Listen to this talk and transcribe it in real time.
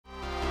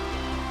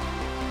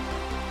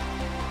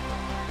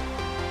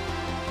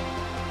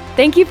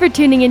Thank you for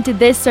tuning into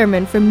this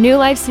sermon from New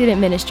Life Student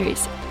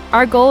Ministries.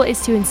 Our goal is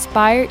to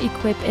inspire,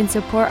 equip, and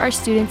support our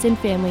students and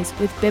families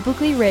with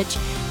biblically rich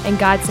and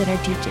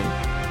God-centered teaching.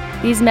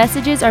 These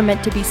messages are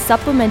meant to be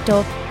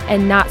supplemental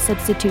and not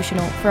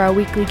substitutional for our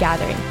weekly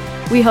gathering.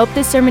 We hope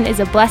this sermon is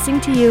a blessing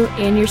to you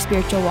and your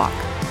spiritual walk.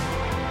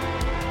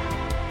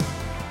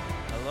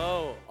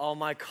 Hello, all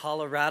my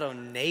Colorado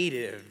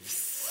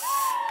natives.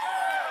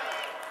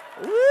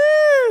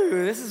 Woo!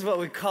 This is what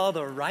we call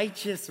the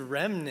righteous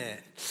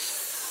remnant.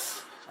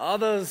 All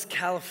those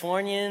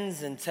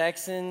Californians and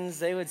Texans,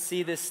 they would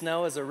see this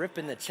snow as a rip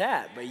in the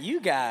chat, but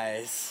you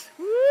guys,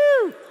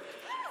 woo!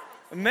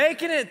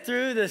 Making it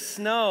through the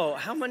snow.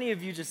 How many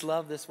of you just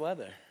love this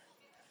weather?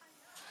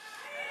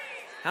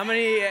 How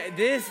many,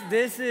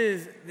 this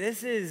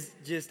is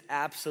just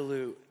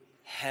absolute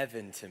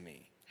heaven to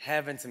me.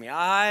 Heaven to me.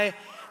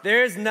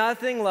 There's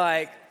nothing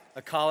like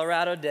a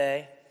Colorado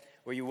day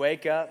where you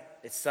wake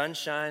up, it's sun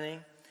shining,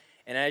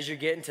 and as you're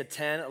getting to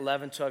 10,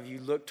 11, 12, you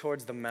look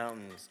towards the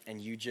mountains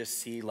and you just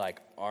see like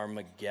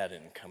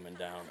Armageddon coming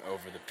down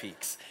over the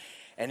peaks.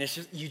 And it's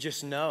just, you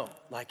just know,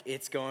 like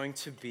it's going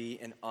to be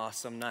an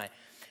awesome night.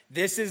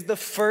 This is the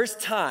first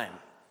time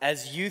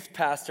as youth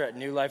pastor at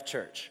New Life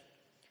Church,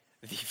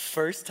 the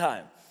first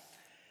time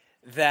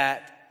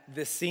that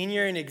the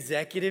senior and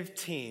executive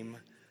team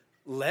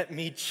let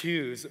me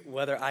choose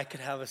whether I could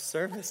have a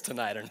service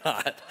tonight or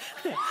not.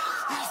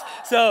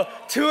 So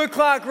 2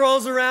 o'clock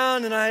rolls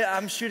around and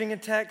I'm shooting a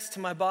text to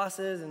my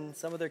bosses, and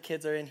some of their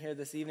kids are in here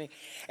this evening.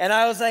 And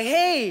I was like,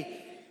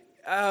 hey,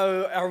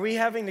 are we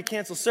having to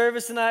cancel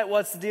service tonight?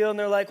 What's the deal? And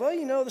they're like, well,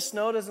 you know, the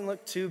snow doesn't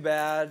look too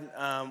bad.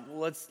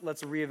 Let's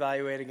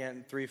reevaluate again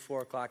at 3,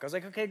 4 o'clock. I was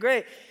like, okay,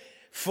 great.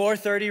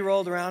 4:30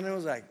 rolled around and it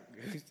was like,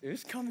 it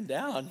was coming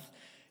down.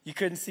 You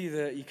couldn't see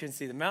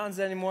the mountains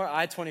anymore.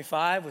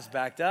 I-25 was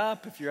backed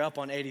up. If you're up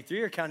on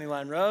 83 or County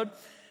Line Road,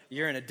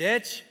 you're in a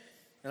ditch.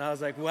 And I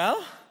was like,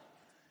 well,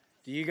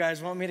 do you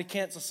guys want me to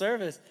cancel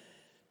service?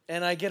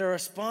 And I get a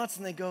response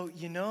and they go,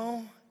 you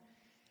know,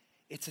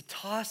 it's a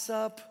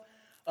toss-up.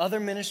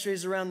 Other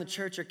ministries around the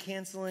church are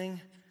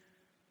canceling.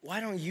 Why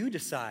don't you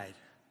decide?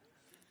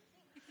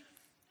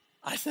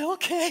 I said,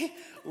 okay,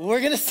 we're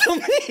going to still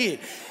meet.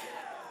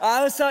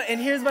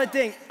 And here's my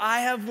thing. I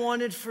have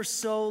wanted for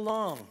so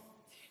long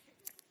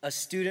a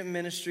student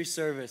ministry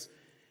service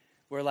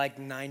where like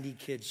 90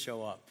 kids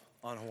show up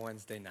on a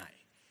Wednesday night.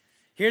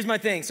 Here's my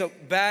thing. So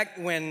back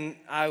when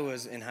I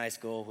was in high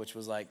school, which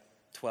was like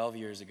 12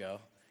 years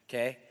ago,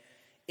 okay,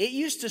 it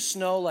used to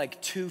snow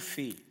like 2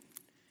 feet,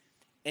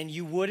 and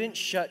you wouldn't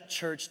shut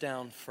church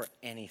down for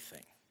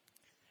anything.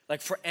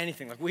 Like for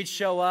anything. Like we'd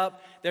show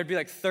up, there'd be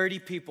like 30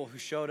 people who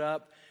showed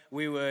up.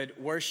 We would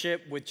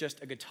worship with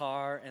just a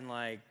guitar and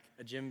like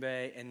a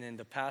djembe, and then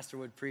the pastor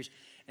would preach,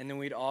 and then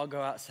we'd all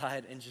go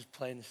outside and just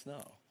play in the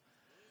snow.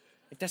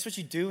 Like that's what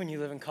you do when you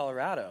live in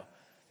Colorado.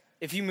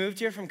 If you moved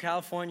here from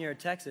California or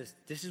Texas,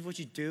 this is what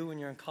you do when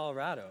you're in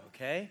Colorado,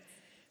 okay?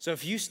 So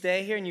if you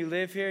stay here and you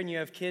live here and you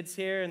have kids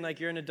here and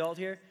like you're an adult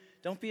here,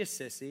 don't be a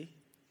sissy.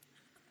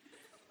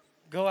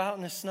 Go out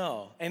in the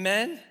snow.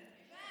 Amen?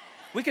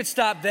 We could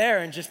stop there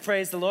and just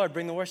praise the Lord,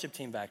 bring the worship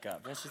team back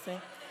up. Don't you think?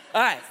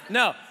 All right,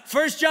 no.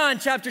 1 John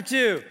chapter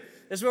 2.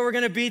 This is where we're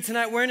going to be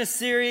tonight. We're in a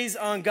series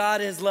on God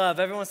is love.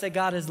 Everyone say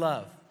God is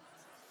love.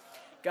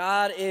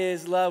 God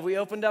is love. We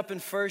opened up in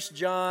 1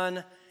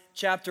 John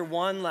chapter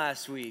 1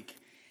 last week.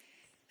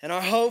 And our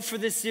hope for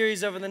this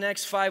series over the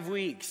next 5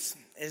 weeks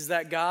is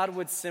that God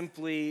would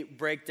simply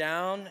break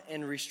down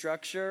and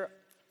restructure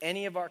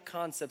any of our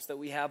concepts that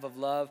we have of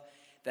love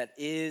that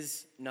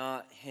is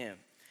not Him.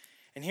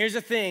 And here's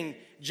the thing,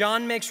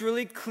 John makes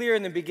really clear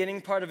in the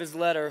beginning part of his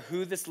letter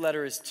who this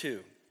letter is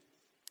to.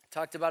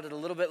 Talked about it a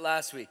little bit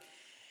last week.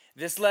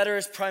 This letter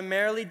is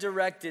primarily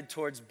directed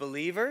towards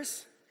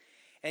believers,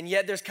 and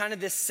yet there's kind of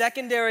this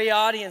secondary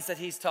audience that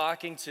he's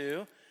talking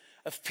to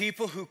of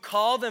people who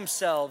call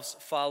themselves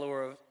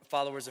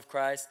followers of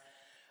Christ,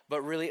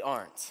 but really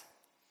aren't.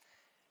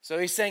 So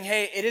he's saying,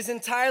 hey, it is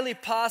entirely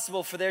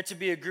possible for there to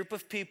be a group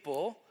of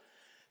people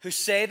who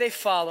say they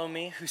follow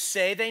me, who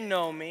say they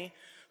know me,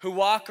 who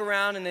walk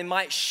around and they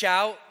might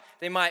shout,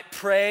 they might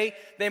pray,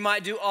 they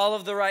might do all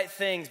of the right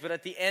things, but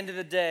at the end of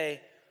the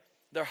day,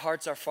 their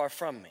hearts are far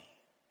from me.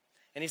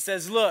 And he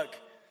says, look,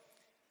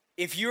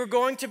 if you're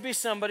going to be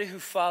somebody who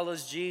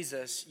follows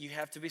Jesus, you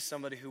have to be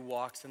somebody who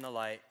walks in the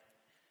light,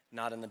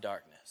 not in the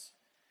darkness.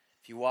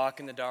 If you walk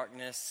in the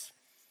darkness,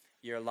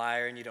 you're a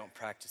liar and you don't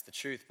practice the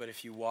truth. But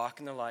if you walk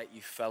in the light,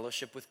 you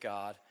fellowship with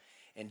God,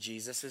 and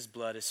Jesus'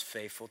 blood is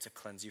faithful to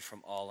cleanse you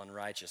from all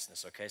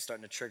unrighteousness, okay?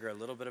 Starting to trigger a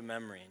little bit of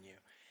memory in you.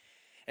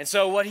 And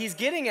so what he's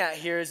getting at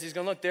here is he's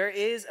going, look, there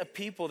is a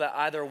people that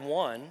either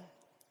one,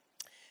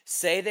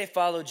 say they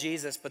follow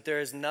Jesus, but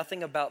there is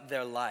nothing about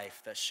their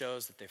life that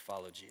shows that they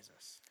follow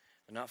Jesus.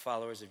 They're not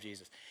followers of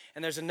Jesus.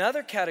 And there's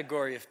another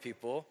category of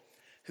people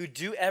who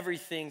do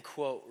everything,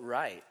 quote,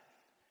 right,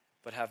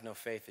 but have no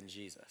faith in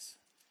Jesus.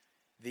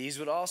 These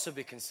would also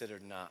be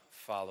considered not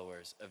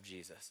followers of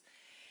Jesus.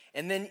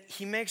 And then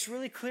he makes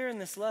really clear in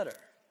this letter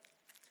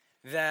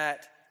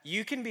that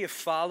you can be a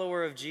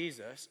follower of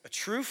Jesus, a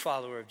true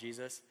follower of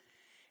Jesus,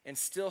 and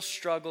still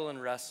struggle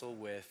and wrestle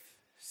with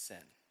sin.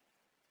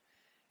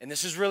 And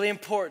this is really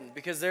important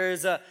because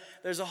there's a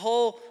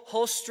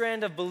whole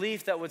strand of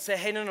belief that would say,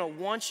 hey, no,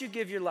 once you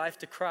give your life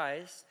to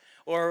Christ,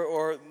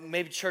 or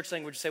maybe church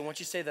language would say, once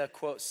you say the,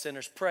 quote,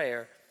 sinner's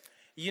prayer,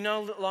 you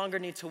no longer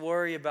need to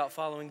worry about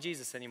following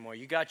Jesus anymore.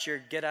 You got your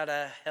get out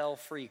of hell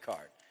free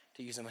card,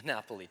 to use a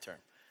Monopoly term,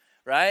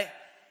 right?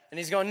 And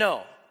he's going,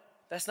 no,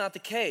 that's not the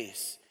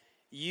case.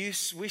 We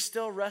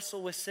still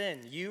wrestle with sin.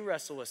 You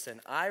wrestle with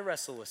sin. I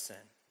wrestle with sin.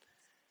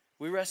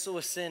 We wrestle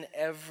with sin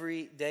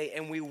every day,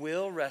 and we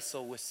will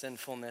wrestle with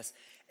sinfulness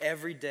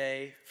every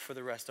day for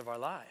the rest of our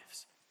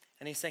lives.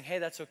 And he's saying, hey,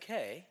 that's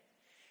okay.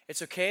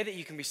 It's okay that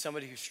you can be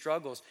somebody who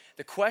struggles.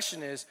 The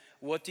question is,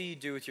 what do you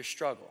do with your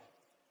struggle?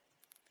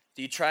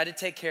 Do you try to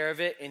take care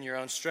of it in your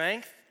own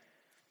strength,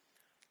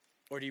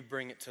 or do you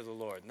bring it to the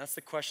Lord? And that's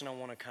the question I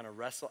want to kind of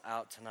wrestle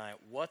out tonight.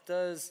 What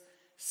does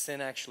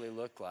sin actually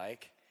look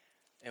like,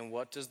 and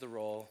what does the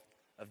role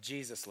of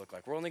Jesus look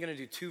like? We're only going to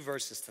do 2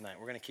 verses tonight.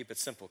 We're going to keep it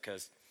simple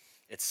because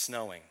it's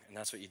snowing, and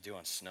that's what you do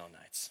on snow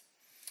nights.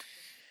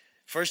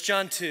 1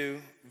 John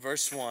 2,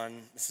 verse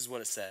 1, this is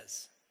what it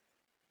says.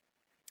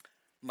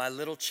 My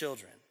little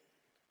children,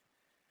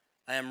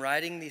 I am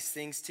writing these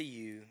things to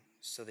you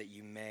so that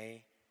you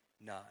may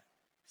not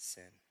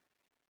sin.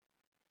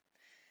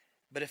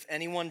 But if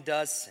anyone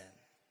does sin,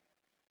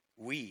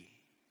 we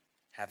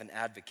have an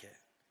advocate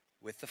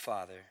with the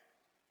Father,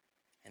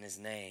 and his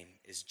name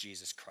is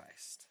Jesus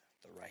Christ,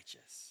 the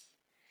righteous.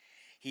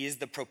 He is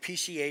the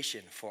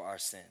propitiation for our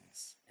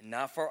sins, and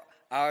not for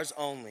ours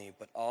only,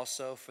 but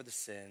also for the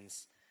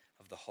sins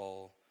of the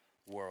whole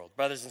world.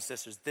 Brothers and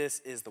sisters, this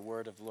is the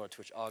word of the Lord, to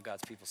which all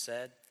God's people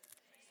said,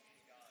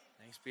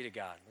 thanks be to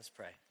God. Let's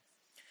pray.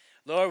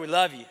 Lord, we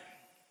love you.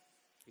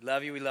 We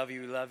love you, we love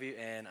you, we love you,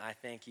 and I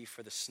thank you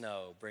for the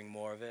snow. Bring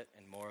more of it,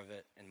 and more of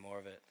it, and more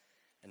of it,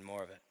 and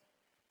more of it,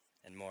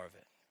 and more of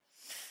it.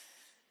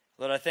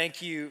 Lord, I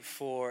thank you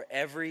for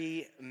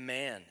every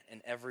man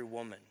and every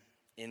woman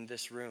in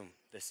this room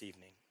this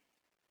evening.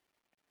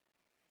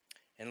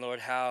 And Lord,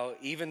 how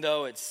even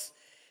though it's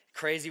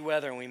crazy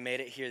weather and we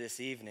made it here this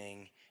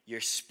evening,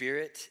 your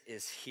Spirit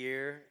is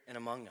here and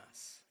among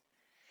us.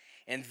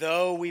 And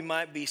though we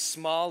might be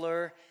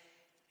smaller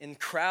in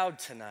crowd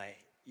tonight,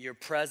 your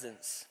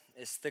presence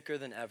is thicker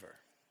than ever.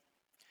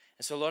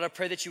 And so, Lord, I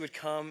pray that you would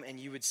come and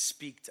you would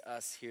speak to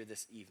us here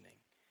this evening.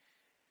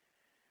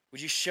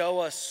 Would you show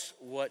us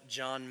what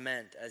John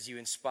meant as you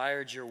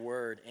inspired your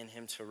word in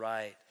him to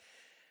write,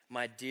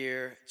 my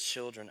dear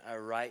children, I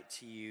write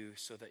to you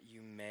so that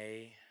you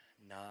may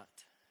not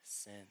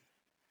sin.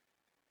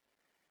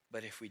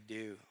 But if we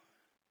do,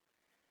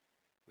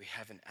 we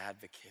have an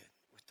advocate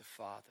with the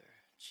Father,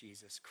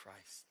 Jesus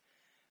Christ,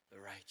 the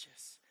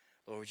righteous.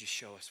 Lord, would you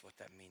show us what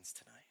that means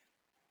tonight?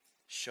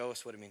 Show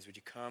us what it means. Would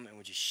you come and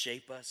would you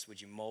shape us?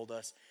 Would you mold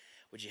us?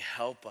 Would you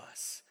help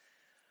us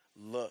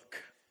look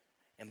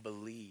and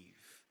believe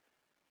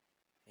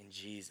in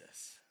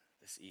Jesus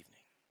this evening?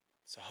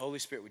 So Holy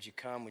Spirit, would you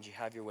come? Would you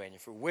have your way? And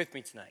if you're with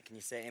me tonight, can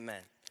you say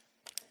amen?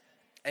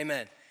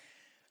 Amen.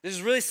 This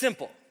is really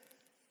simple.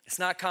 It's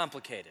not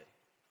complicated,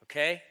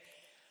 okay?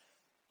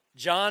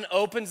 John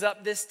opens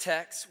up this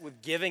text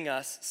with giving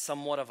us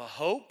somewhat of a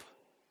hope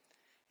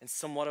and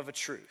somewhat of a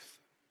truth.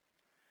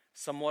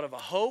 Somewhat of a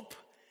hope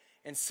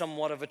and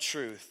somewhat of a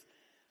truth.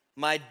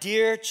 My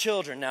dear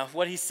children. Now,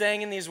 what he's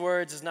saying in these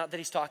words is not that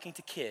he's talking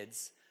to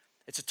kids.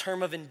 It's a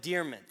term of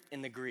endearment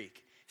in the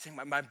Greek. He's saying,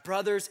 my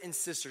brothers and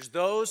sisters,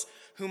 those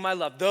whom I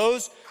love,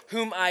 those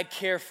whom I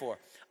care for.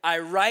 I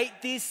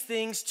write these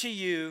things to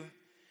you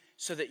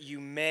so that you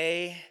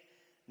may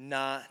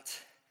not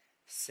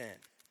sin.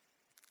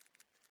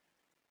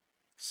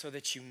 So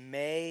that you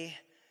may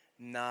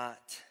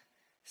not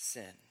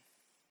sin.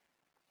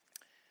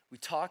 We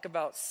talk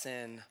about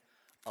sin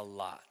a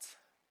lot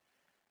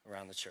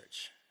around the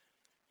church.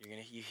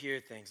 You hear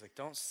things like,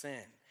 don't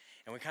sin.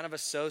 And we kind of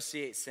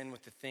associate sin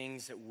with the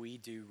things that we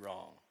do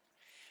wrong.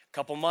 A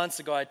couple months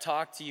ago, I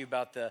talked to you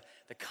about the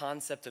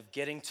concept of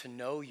getting to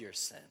know your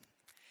sin.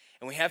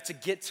 And we have to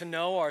get to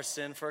know our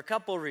sin for a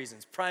couple of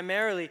reasons.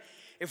 Primarily,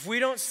 if we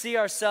don't see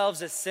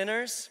ourselves as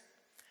sinners,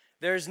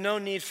 there's no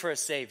need for a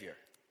Savior.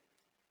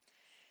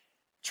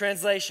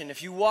 Translation,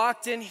 if you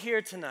walked in here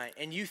tonight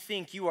and you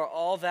think you are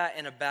all that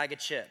in a bag of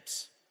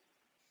chips,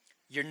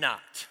 you're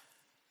not,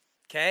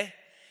 okay?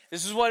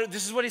 This is what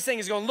he's saying.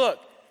 He's going, look,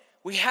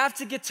 we have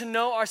to get to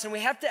know our sin.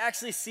 We have to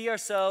actually see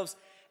ourselves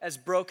as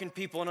broken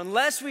people. And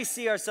unless we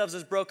see ourselves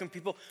as broken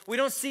people, we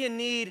don't see a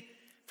need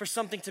for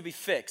something to be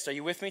fixed. Are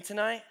you with me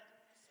tonight?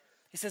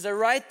 He says, I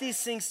write these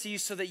things to you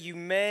so that you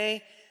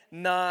may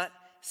not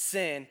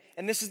sin.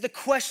 And this is the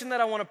question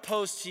that I want to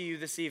pose to you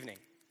this evening.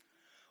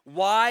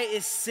 Why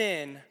is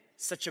sin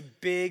such a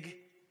big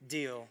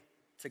deal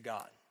to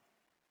God?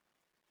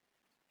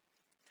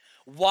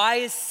 Why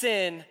is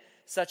sin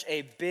such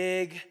a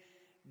big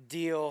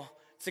deal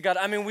to God?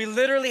 I mean, we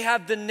literally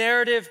have the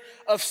narrative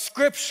of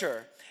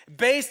Scripture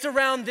based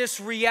around this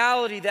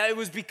reality that it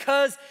was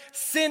because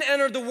sin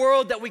entered the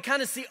world that we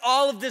kind of see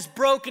all of this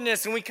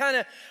brokenness, and we kind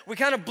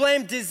of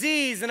blame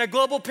disease and a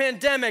global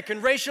pandemic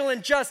and racial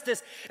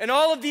injustice and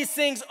all of these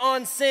things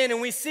on sin.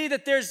 And we see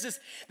that there's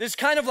this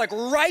kind of like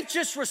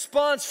righteous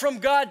response from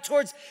God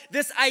towards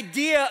this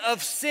idea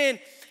of sin.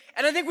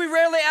 And I think we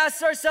rarely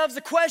ask ourselves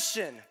the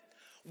question,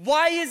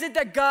 why is it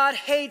that God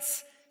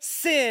hates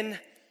sin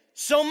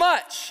so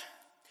much?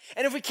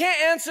 And if we can't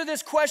answer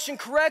this question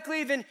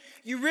correctly, then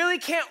you really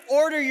can't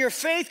order your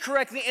faith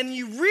correctly, and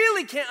you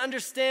really can't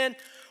understand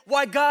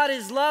why God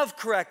is love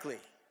correctly.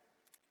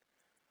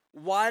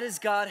 Why does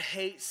God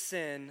hate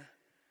sin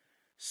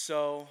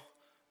so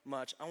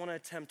much? I want to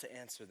attempt to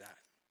answer that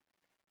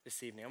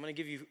this evening. I'm going to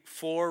give you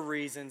 4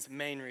 reasons,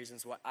 main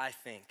reasons why I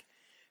think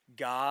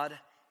God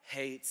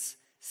hates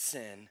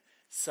sin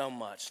so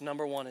much.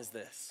 Number 1 is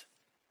this: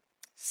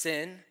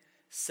 sin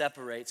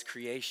separates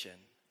creation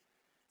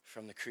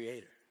from the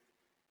Creator.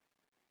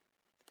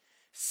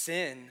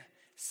 Sin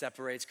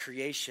separates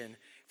creation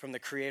from the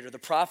Creator. The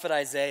prophet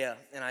Isaiah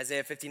in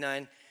Isaiah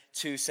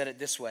 59:2 said it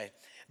this way: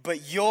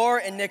 but your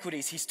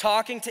iniquities, he's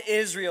talking to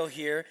Israel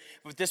here,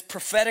 but this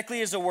prophetically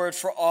is a word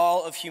for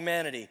all of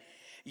humanity.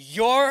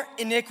 Your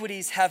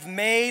iniquities have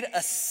made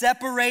a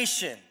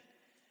separation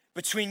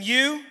between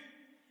you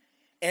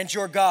and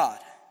your God,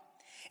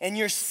 and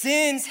your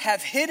sins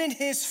have hidden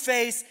his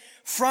face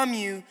from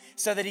you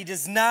so that he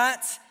does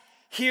not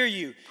hear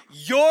you.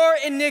 Your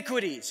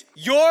iniquities,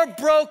 your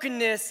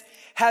brokenness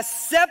has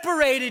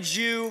separated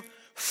you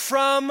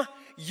from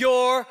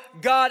your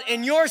God,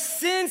 and your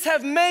sins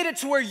have made it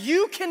to where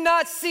you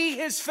cannot see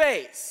his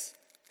face.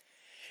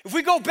 If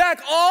we go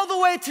back all the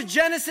way to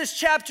Genesis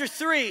chapter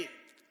 3,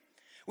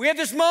 we have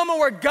this moment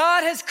where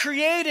God has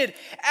created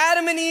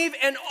Adam and Eve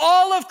and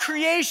all of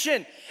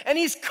creation, and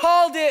he's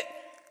called it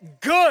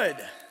good.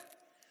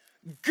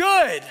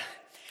 Good.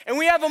 And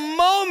we have a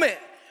moment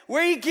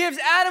where he gives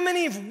Adam and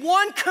Eve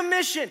one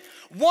commission,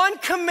 one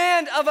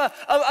command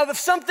of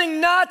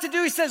something not to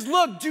do. He says,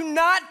 look, do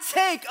not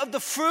take of the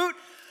fruit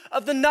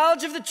of the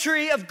knowledge of the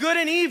tree of good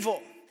and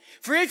evil.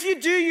 For if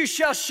you do, you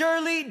shall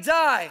surely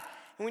die.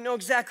 And we know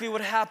exactly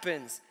what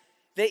happens.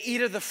 They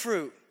eat of the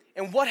fruit.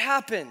 And what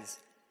happens?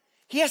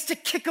 He has to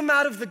kick them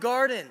out of the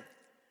garden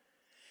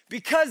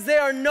because they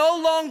are no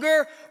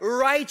longer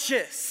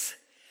righteous.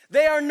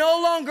 They are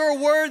no longer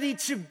worthy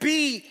to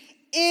be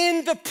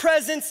in the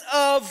presence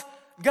of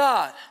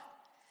God.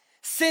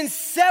 Sin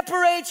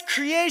separates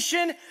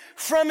creation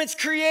from its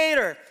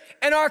Creator,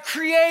 and our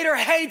Creator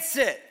hates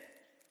it.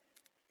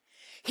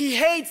 He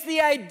hates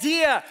the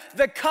idea,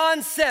 the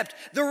concept,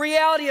 the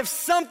reality of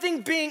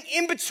something being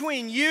in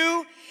between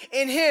you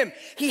and him.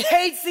 He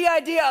hates the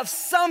idea of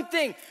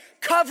something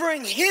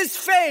covering his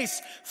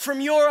face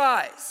from your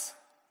eyes.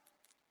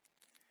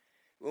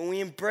 When we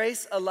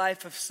embrace a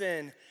life of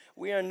sin,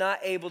 we are not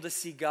able to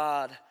see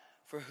God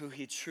for who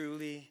he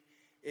truly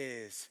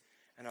is,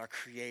 and our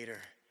Creator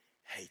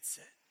hates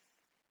it.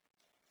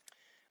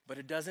 But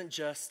it doesn't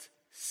just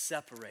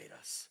separate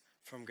us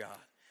from God.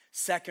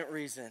 Second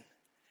reason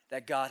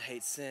that God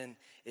hates sin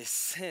is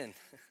sin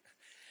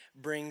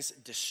brings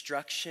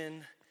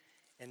destruction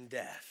and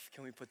death.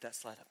 Can we put that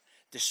slide up?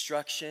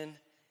 Destruction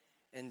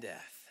and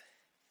death.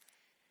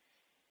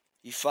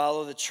 You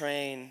follow the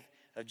train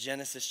of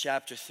Genesis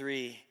chapter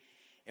 3,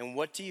 and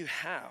what do you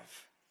have?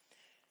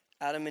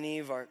 Adam and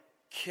Eve are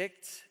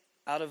kicked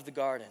out of the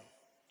garden.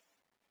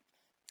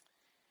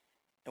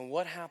 And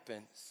what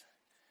happens?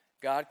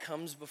 God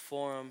comes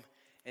before him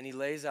and he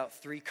lays out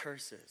 3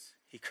 curses.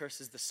 He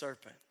curses the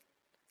serpent,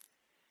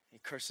 he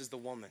curses the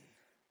woman,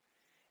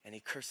 and he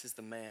curses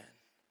the man.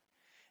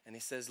 And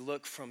he says,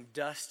 look, from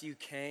dust you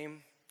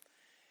came,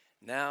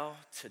 now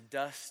to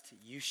dust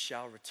you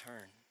shall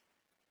return.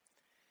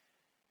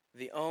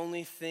 The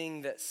only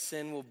thing that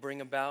sin will bring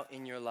about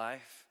in your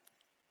life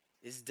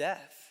is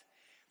death.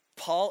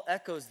 Paul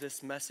echoes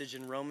this message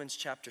in Romans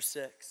chapter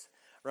 6.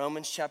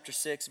 Romans chapter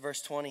 6,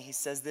 verse 20, he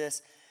says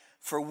this: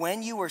 for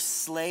when you were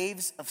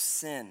slaves of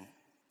sin,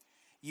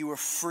 you were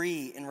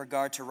free in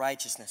regard to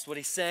righteousness. What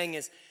he's saying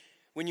is,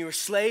 when you were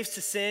slaves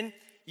to sin,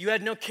 you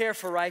had no care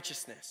for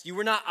righteousness. You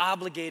were not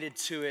obligated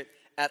to it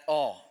at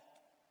all.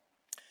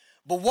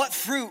 But what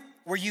fruit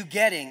were you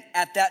getting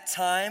at that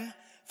time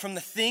from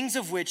the things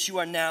of which you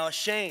are now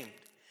ashamed?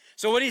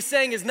 So what he's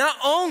saying is not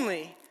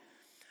only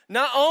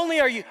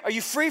are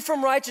you free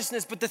from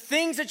righteousness, but the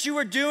things that you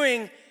were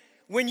doing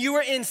when you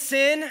were in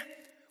sin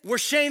were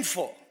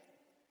shameful.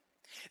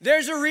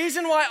 There's a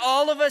reason why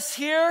all of us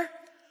here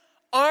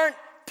aren't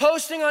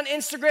posting on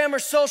Instagram or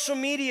social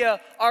media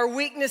our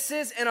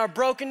weaknesses and our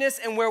brokenness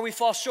and where we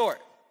fall short.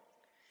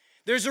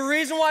 There's a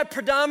reason why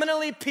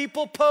predominantly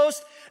people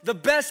post the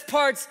best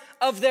parts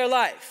of their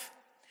life.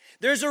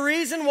 There's a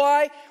reason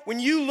why when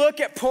you look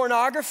at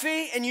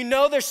pornography and you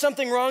know there's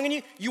something wrong in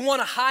you, you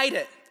want to hide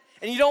it.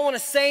 And you don't want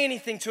to say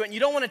anything to it, and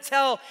you don't want to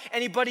tell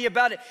anybody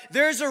about it.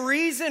 There's a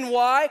reason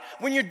why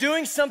when you're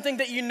doing something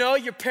that you know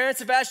your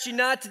parents have asked you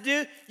not to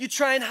do, you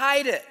try and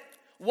hide it.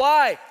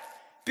 Why?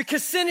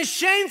 Because sin is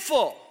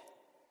shameful.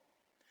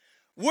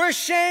 We're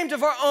ashamed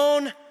of our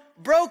own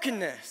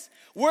brokenness.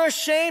 We're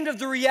ashamed of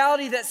the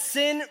reality that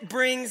sin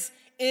brings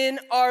in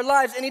our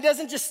lives. And he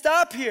doesn't just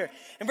stop here.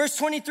 In verse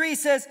 23, he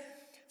says,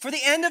 for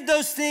the end of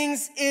those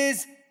things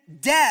is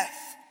death.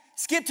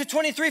 Skip to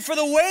 23, for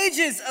the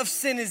wages of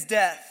sin is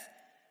death.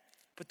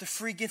 But the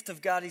free gift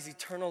of God is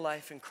eternal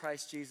life in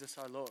Christ Jesus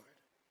our Lord.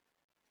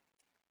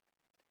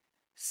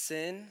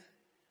 Sin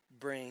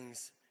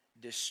brings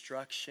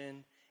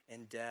destruction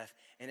and death.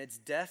 And it's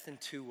death in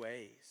two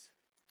ways.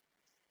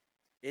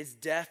 It's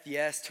death,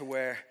 yes, to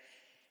where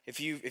if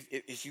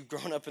you've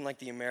grown up in like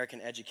the American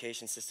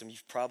education system,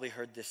 you've probably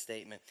heard this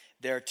statement.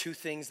 There are two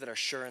things that are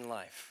sure in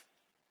life: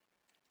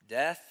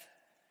 death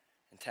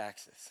and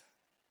taxes.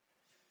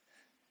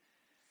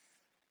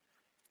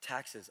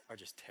 Taxes are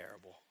just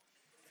terrible.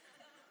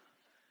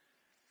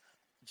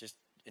 Just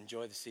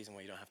enjoy the season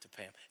where you don't have to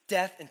pay them.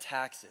 Death and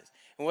taxes.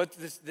 And what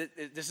this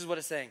is what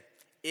it's saying.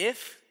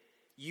 If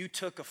you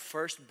took a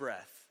first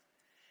breath,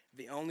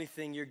 the only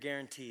thing you're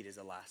guaranteed is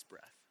a last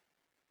breath.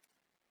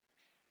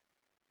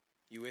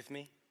 You with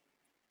me?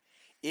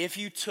 If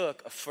you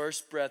took a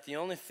first breath, the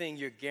only thing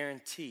you're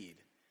guaranteed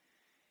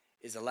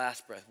is a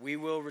last breath. We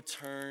will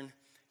return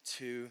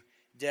to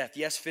death.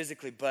 Yes,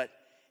 physically, but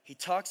he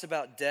talks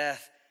about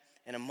death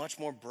in a much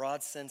more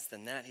broad sense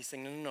than that. He's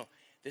saying, no.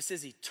 This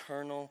is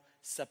eternal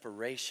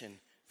separation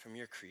from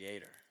your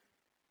Creator.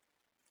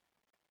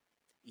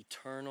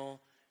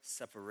 Eternal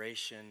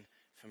separation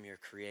from your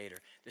Creator.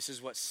 This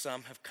is what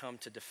some have come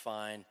to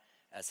define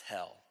as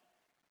hell.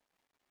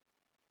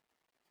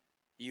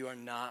 You are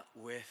not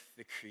with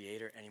the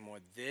Creator anymore.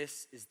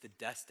 This is the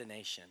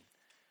destination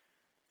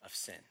of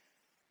sin.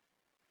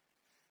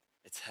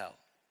 It's hell.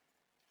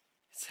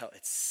 It's hell.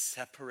 It's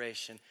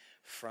separation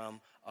from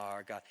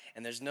our God.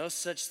 And there's no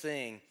such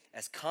thing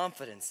as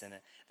confidence in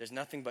it. There's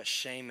nothing but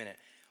shame in it.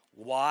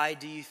 Why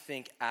do you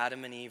think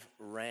Adam and Eve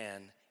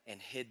ran and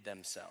hid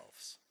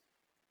themselves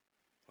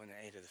when they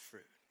ate of the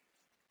fruit?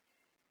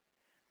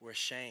 We're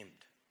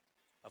ashamed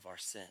of our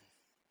sin.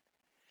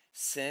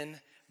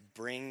 Sin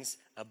brings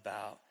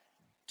about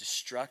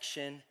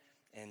destruction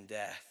and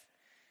death.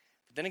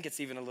 But then it gets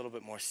even a little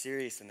bit more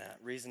serious than that.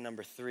 Reason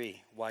number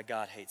 3, why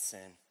God hates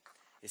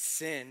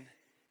sin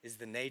is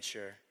the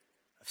nature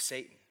of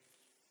Satan.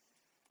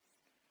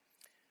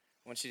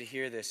 I want you to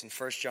hear this in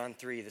 1 John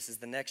 3. This is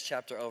the next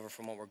chapter over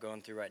from what we're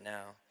going through right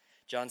now.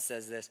 John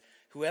says this,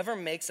 whoever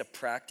makes a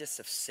practice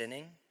of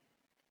sinning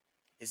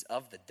is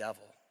of the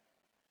devil.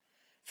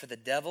 For the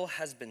devil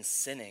has been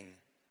sinning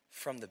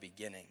from the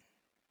beginning.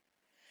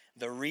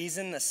 The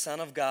reason the Son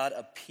of God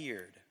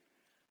appeared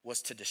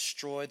was to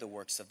destroy the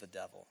works of the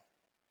devil.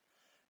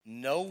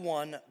 No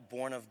one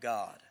born of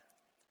God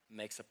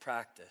makes a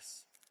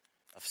practice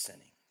of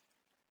sinning.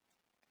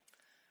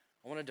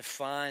 I want to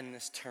define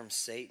this term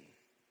Satan.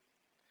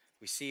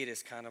 We see it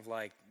as kind of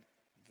like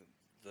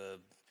the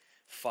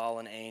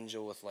fallen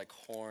angel with like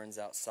horns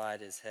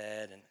outside his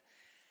head. And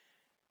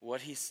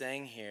what he's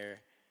saying here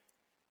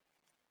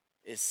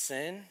is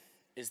sin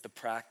is the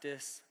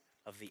practice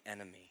of the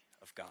enemy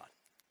of God.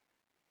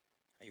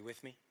 Are you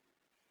with me?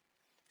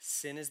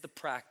 Sin is the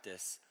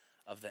practice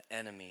of the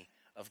enemy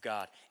of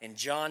God. In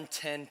John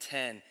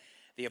 10:10,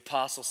 the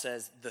apostle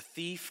says, the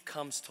thief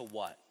comes to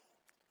what?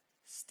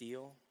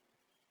 Steal,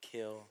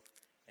 kill,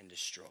 and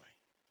destroy.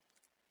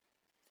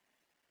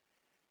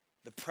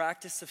 The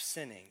practice of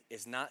sinning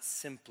is not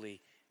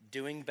simply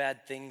doing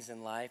bad things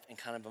in life and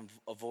kind of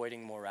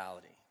avoiding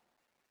morality.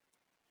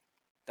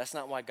 That's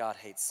not why God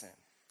hates sin.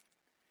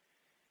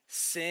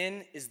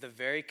 Sin is the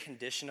very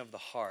condition of the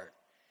heart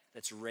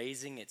that's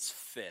raising its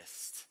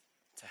fist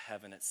to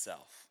heaven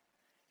itself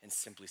and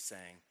simply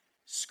saying,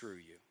 screw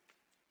you.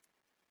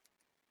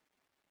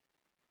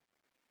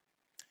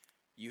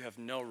 You have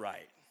no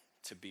right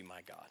to be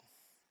my God.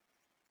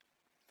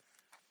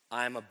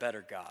 I am a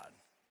better God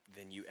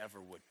than you ever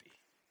would be.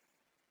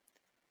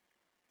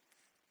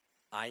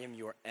 I am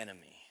your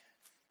enemy,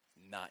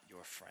 not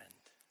your friend.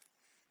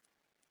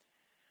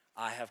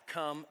 I have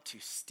come to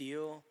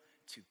steal,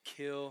 to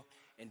kill,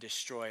 and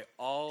destroy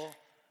all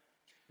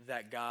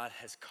that God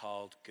has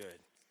called good.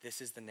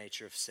 This is the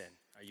nature of sin.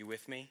 Are you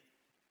with me?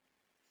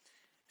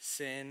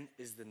 Sin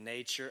is the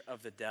nature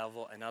of the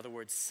devil. In other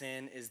words,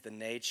 sin is the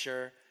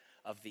nature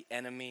of the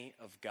enemy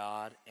of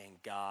God,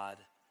 and God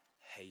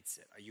hates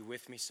it. Are you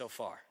with me so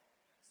far?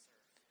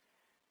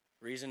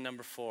 Reason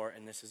number 4,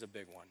 and this is a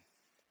big one.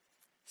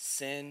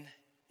 Sin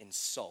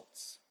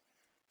insults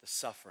the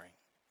suffering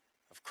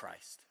of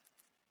Christ.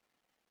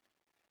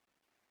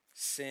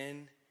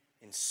 Sin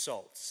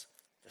insults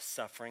the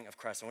suffering of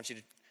Christ. I want you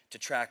to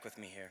track with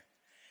me here.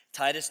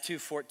 Titus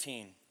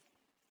 2:14,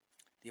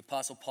 the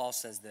Apostle Paul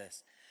says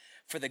this,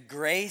 for the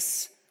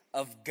grace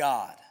of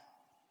God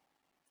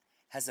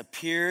has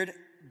appeared,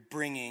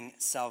 bringing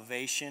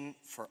salvation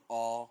for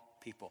all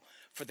people.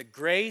 For the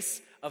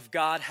grace of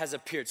God has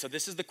appeared. So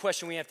this is the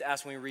question we have to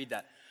ask when we read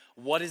that.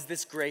 What is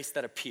this grace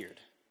that appeared?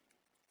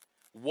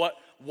 What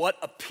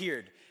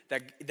appeared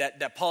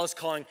that Paul is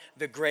calling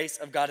the grace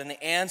of God? And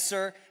the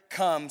answer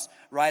comes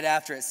right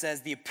after. It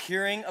says, the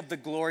appearing of the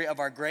glory of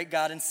our great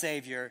God and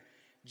Savior,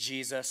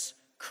 Jesus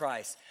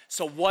Christ.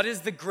 So what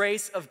is the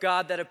grace of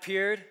God that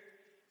appeared?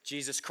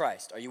 Jesus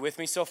Christ. Are you with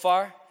me so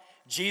far?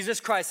 Jesus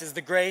Christ is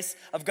the grace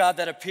of God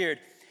that appeared,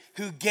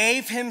 who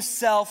gave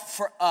himself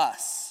for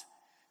us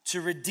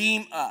to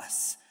redeem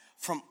us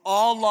from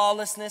all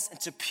lawlessness and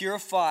to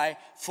purify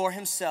for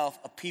himself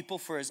a people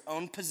for his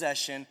own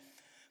possession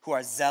who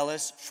are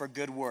zealous for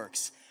good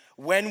works.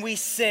 When we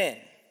sin,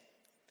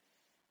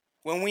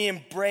 when we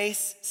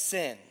embrace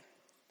sin,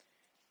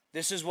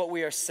 this is what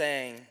we are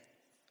saying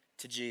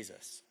to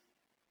Jesus.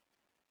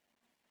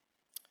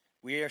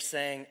 We are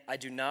saying, I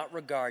do not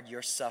regard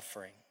your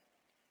suffering,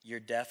 your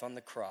death on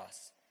the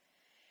cross,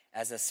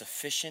 as a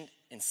sufficient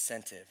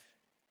incentive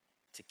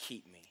to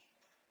keep me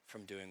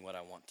from doing what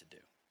I want to do.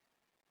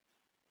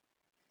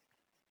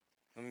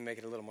 Let me make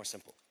it a little more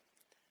simple.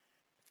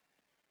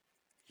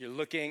 You're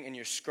looking and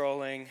you're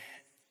scrolling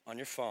on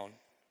your phone,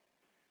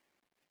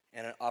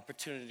 and an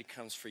opportunity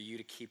comes for you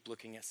to keep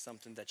looking at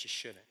something that you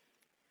shouldn't.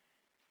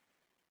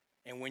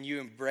 And when you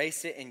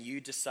embrace it and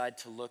you decide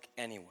to look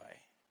anyway,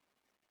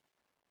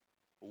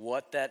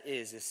 what that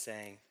is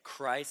saying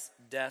Christ's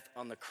death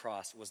on the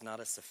cross was not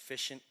a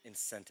sufficient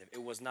incentive.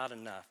 It was not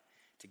enough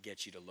to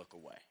get you to look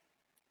away.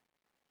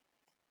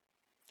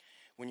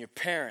 When your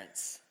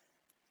parents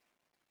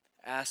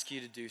ask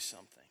you to do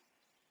something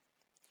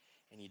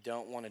and you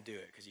don't want to do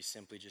it because you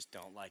simply just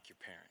don't like your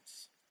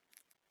parents,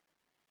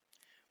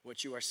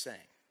 what you are saying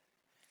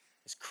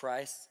is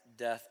Christ's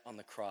death on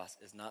the cross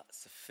is not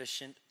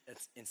sufficient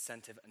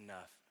incentive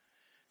enough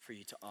for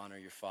you to honor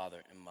your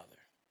father and mother.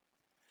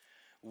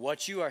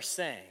 What you are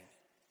saying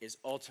is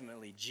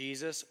ultimately,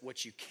 Jesus,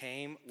 what you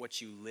came,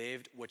 what you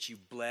lived, what you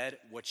bled,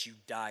 what you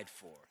died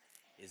for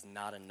is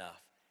not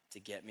enough to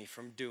get me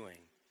from doing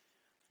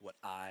what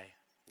I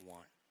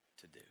want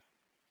to do.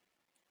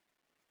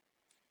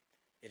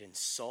 It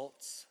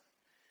insults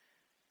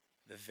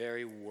the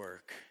very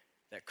work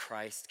that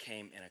Christ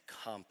came and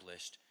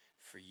accomplished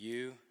for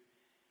you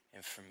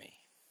and for me.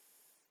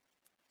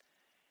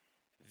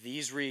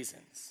 These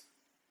reasons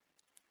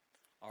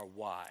are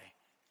why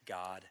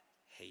God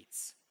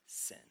hates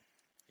sin.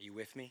 Are you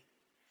with me?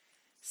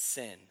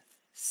 Sin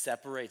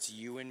separates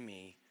you and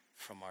me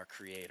from our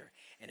Creator.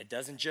 And it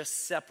doesn't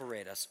just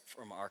separate us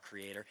from our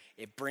Creator,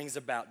 it brings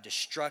about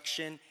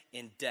destruction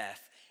and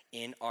death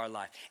in our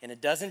life. And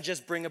it doesn't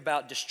just bring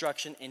about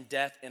destruction and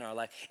death in our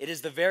life. It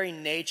is the very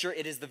nature,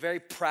 it is the very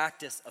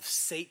practice of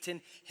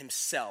Satan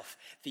himself,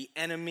 the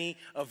enemy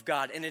of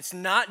God. And it's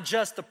not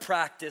just the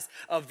practice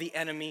of the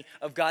enemy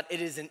of God,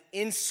 it is an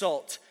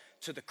insult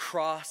to the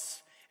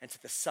cross and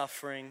to the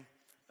suffering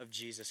of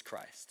Jesus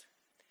Christ.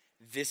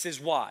 This is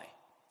why,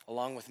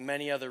 along with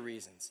many other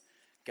reasons,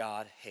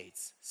 God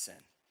hates sin.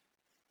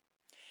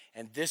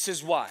 And this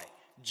is why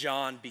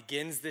John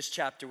begins this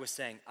chapter with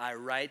saying, I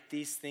write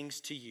these things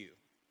to you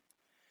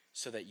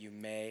so that you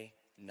may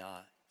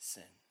not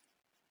sin.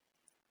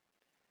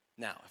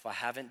 Now, if I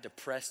haven't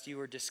depressed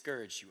you or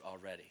discouraged you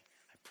already,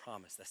 I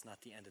promise that's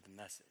not the end of the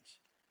message.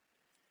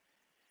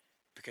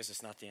 Because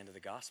it's not the end of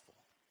the gospel.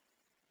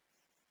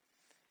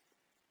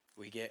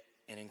 We get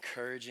an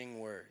encouraging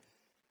word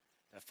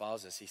that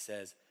follows us. He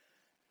says,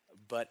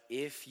 but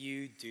if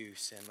you do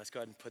sin, let's go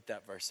ahead and put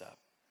that verse up.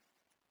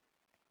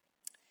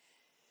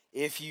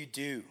 If you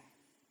do,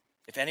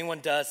 if anyone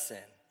does sin,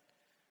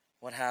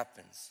 what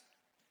happens?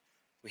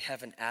 We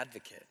have an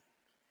advocate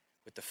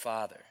with the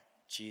Father,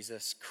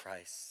 Jesus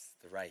Christ,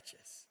 the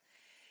righteous.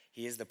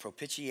 He is the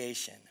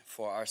propitiation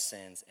for our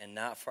sins, and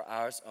not for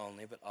ours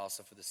only, but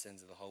also for the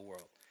sins of the whole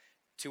world.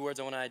 Two words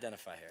I want to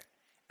identify here.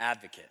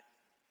 Advocate.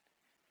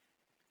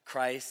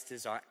 Christ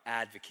is our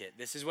advocate.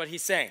 This is what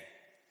he's saying.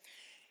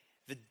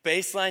 The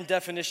baseline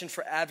definition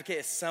for advocate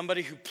is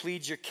somebody who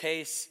pleads your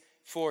case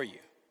for you.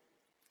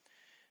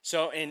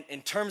 So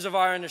in terms of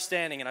our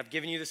understanding, and I've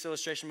given you this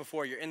illustration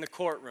before, you're in the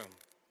courtroom.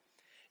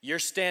 You're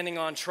standing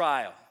on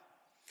trial.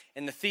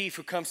 And the thief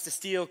who comes to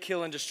steal,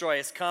 kill, and destroy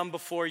has come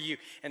before you.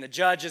 And the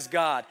judge is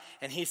God.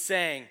 And he's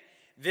saying,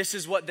 this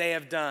is what they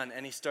have done.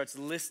 And he starts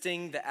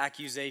listing the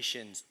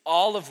accusations,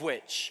 all of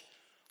which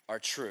are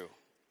true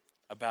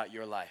about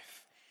your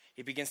life.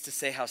 He begins to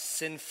say how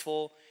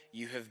sinful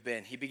you have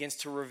been. He begins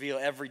to reveal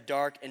every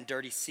dark and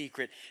dirty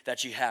secret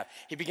that you have.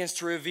 He begins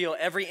to reveal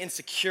every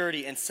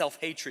insecurity and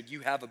self-hatred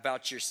you have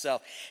about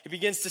yourself. He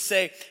begins to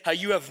say how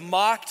you have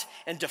mocked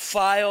and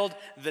defiled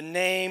the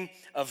name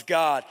of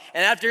God.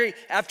 And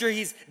after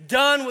he's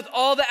done with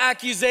all the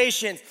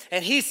accusations,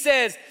 and he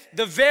says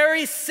the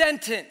very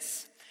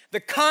sentence, the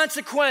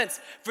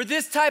consequence for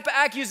this type of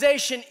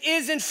accusation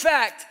is in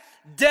fact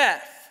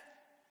death.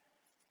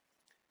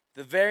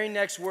 The very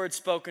next word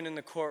spoken in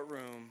the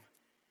courtroom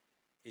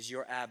is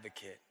your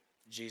advocate,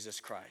 Jesus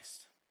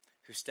Christ,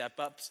 who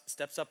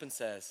steps up and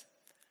says,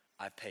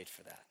 I paid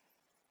for that.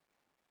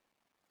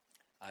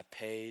 I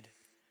paid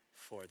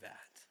for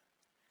that.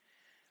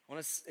 I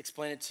want to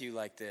explain it to you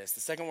like this. The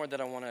second word that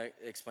I want to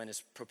explain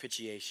is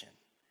propitiation.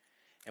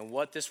 And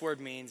what this word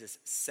means is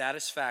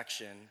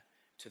satisfaction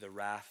to the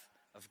wrath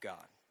of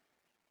God.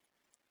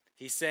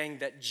 He's saying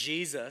that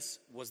Jesus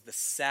was the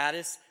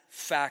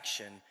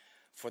satisfaction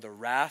for the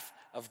wrath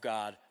of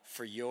God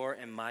for your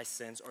and my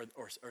sins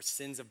or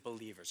sins of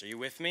believers. Are you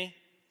with me?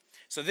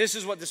 So this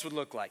is what this would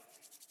look like.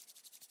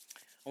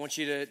 I want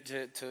you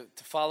to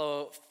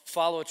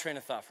follow a train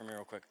of thought for me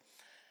real quick.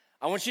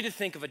 I want you to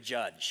think of a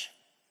judge.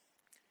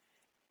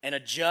 And a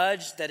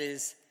judge that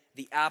is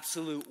the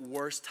absolute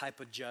worst type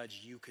of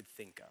judge you could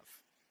think of.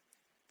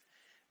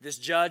 This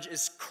judge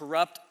is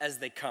corrupt as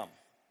they come.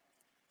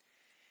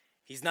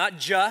 He's not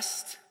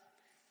just.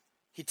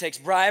 He takes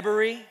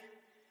bribery.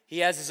 He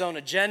has his own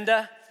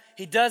agenda.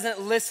 He doesn't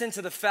listen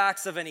to the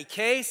facts of any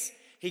case.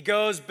 He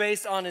goes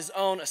based on his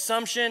own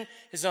assumption,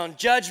 his own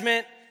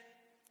judgment,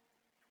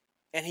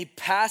 and he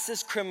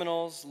passes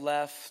criminals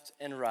left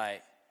and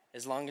right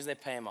as long as they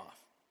pay him off.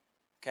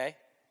 Okay?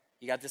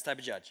 You got this type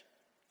of judge.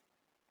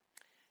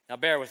 Now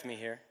bear with me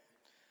here.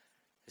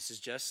 This is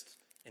just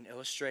an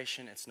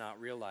illustration. It's not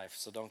real life,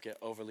 so don't get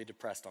overly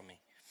depressed on me.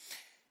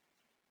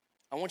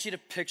 I want you to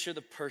picture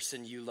the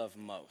person you love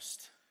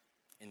most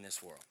in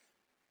this world.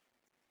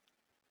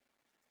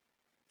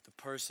 The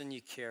person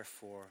you care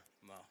for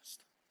most.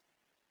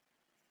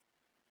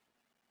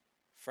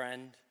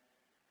 Friend,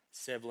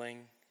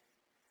 sibling,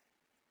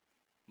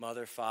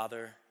 mother,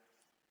 father,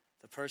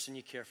 the person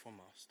you care for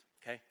most,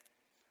 okay?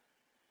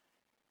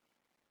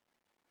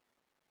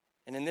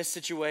 And in this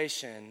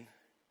situation,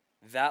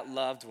 that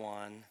loved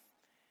one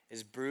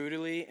is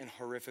brutally and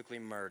horrifically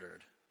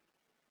murdered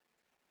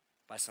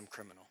by some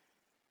criminal.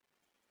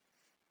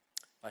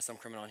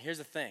 And here's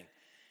the thing.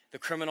 The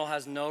criminal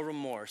has no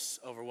remorse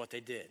over what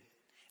they did.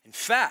 In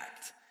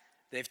fact,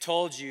 they've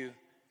told you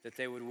that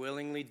they would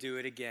willingly do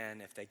it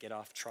again if they get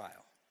off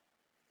trial.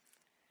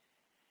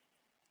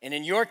 And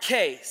in your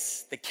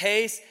case, the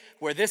case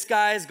where this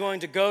guy is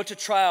going to go to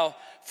trial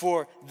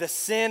for the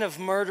sin of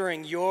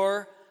murdering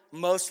your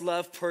most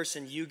loved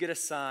person, you get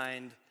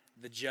assigned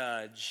the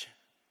judge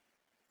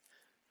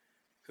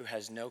who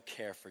has no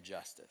care for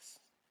justice.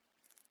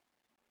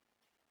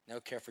 No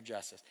care for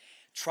justice.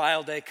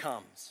 Trial day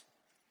comes.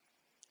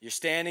 You're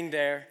standing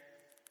there.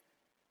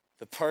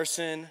 The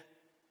person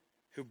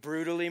who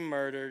brutally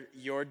murdered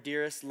your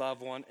dearest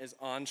loved one is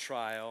on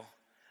trial.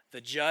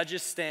 The judge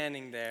is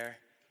standing there,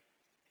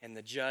 and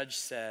the judge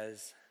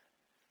says,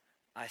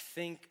 I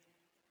think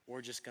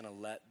we're just going to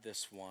let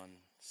this one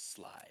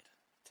slide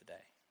today.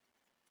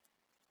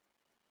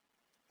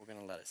 We're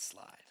going to let it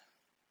slide.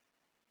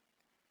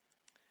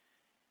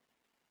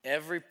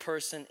 Every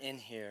person in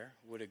here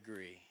would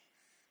agree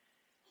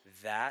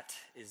that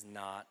is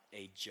not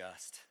a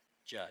just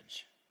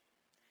judge.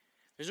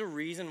 There's a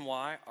reason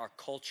why our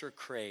culture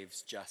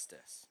craves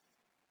justice.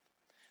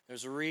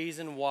 There's a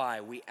reason why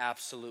we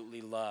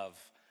absolutely love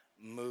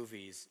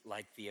movies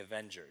like The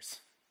Avengers.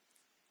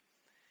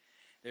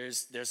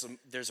 There's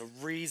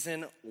a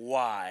reason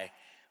why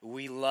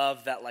we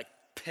love that like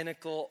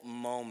pinnacle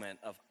moment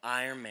of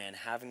Iron Man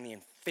having the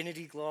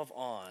Infinity Glove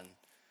on,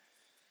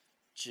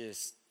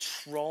 just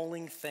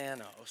trolling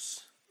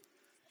Thanos.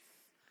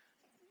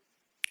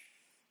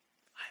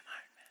 I'm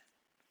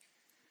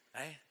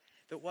Iron Man.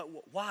 Right?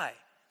 Why?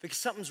 Because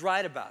something's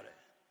right about it.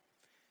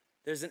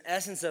 There's an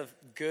essence of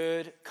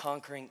good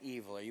conquering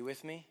evil. Are you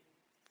with me?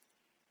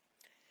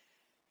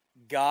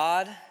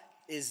 God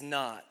is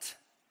not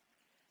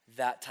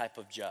that type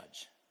of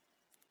judge.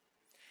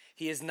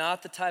 He is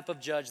not the type of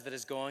judge that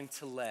is going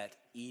to let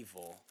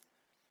evil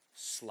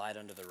slide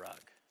under the rug.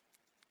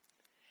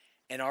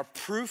 And our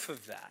proof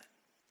of that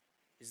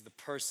is the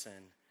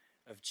person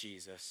of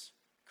Jesus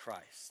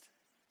Christ.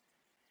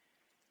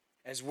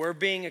 As we're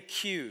being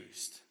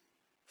accused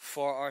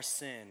for our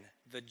sin,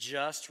 the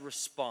just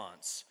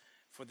response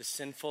for the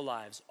sinful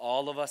lives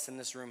all of us in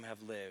this room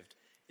have lived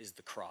is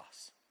the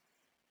cross.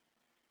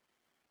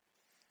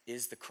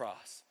 Is the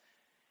cross.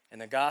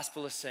 And the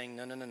gospel is saying,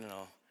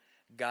 no.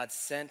 God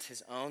sent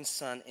his own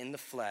son in the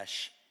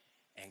flesh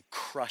and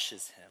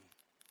crushes him.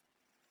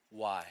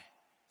 Why?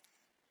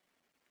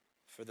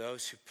 For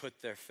those who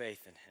put their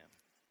faith in him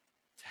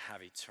to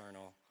have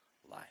eternal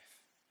life.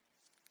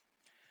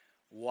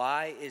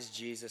 Why is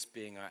Jesus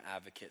being our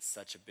advocate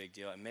such a big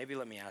deal? And maybe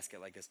let me ask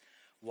it like this.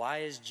 Why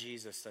is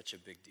Jesus such a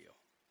big deal?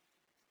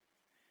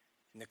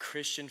 In the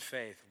Christian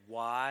faith,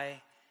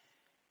 why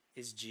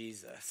is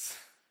Jesus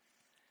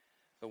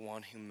the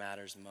one who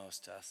matters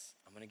most to us?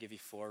 I'm going to give you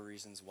 4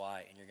 reasons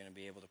why, and you're going to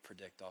be able to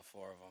predict all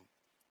 4 of them.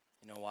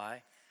 You know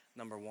why?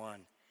 Number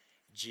 1,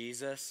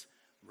 Jesus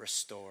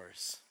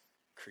restores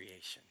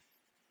creation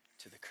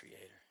to the Creator.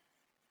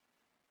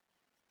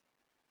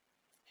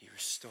 He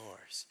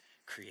restores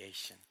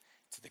creation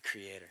to the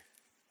Creator.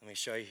 Let me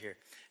show you here.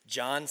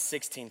 John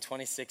 16,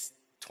 26,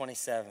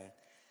 27.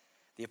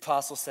 The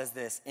apostle says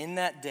this, in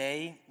that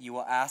day you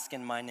will ask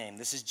in my name.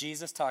 This is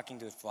Jesus talking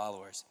to his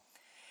followers.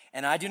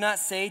 And I do not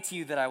say to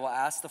you that I will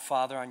ask the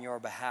Father on your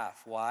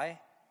behalf. Why?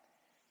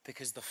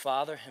 Because the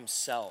Father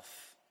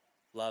himself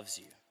loves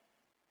you.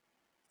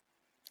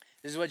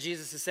 This is what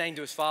Jesus is saying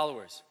to his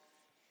followers.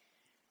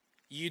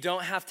 You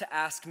don't have to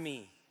ask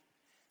me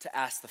to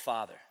ask the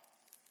Father.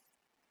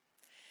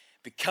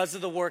 Because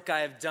of the work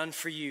I have done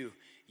for you,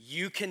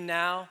 you can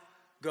now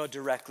go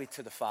directly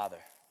to the Father.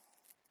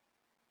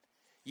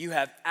 You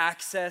have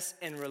access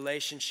and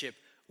relationship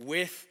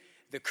with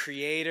the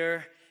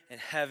Creator in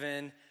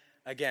heaven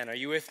again. Are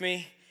you with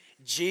me?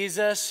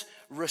 Jesus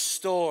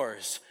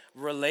restores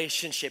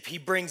relationship. He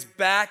brings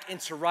back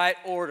into right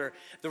order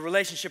the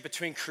relationship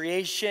between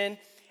creation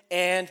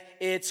and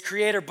its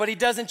Creator. But he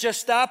doesn't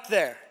just stop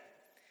there.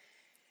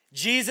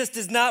 Jesus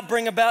does not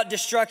bring about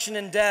destruction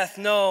and death.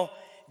 No,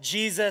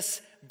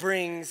 Jesus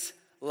brings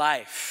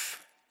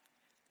life.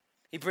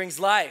 He brings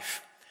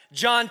life.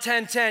 John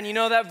 10:10, you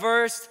know that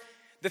verse?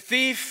 The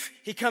thief,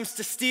 he comes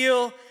to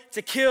steal,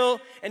 to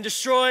kill, and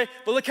destroy.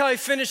 But look how he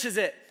finishes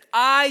it.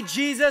 I,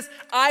 Jesus,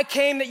 I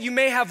came that you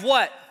may have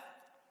what?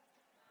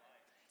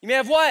 You may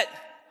have what?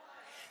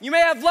 You may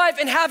have life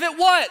and have it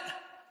what?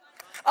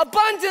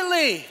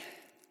 Abundantly.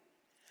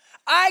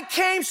 I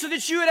came so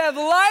that you would have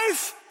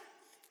life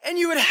and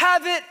you would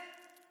have it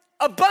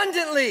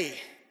abundantly.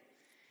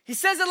 He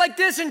says it like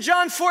this in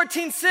John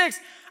 14:6.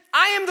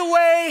 I am the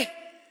way,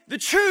 the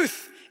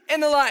truth,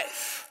 and the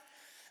life.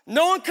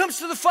 No one comes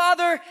to the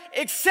Father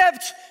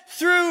except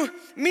through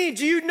me.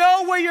 Do you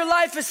know where your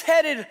life is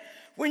headed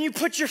when you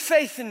put your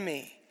faith in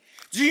me?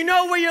 Do you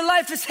know where your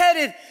life is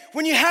headed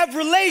when you have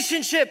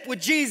relationship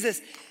with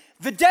Jesus?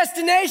 The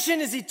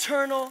destination is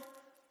eternal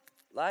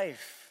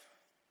life.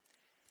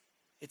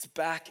 It's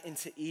back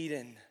into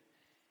Eden,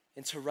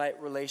 into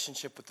right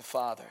relationship with the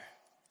Father.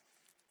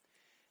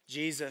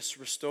 Jesus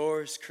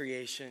restores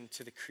creation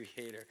to the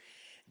Creator.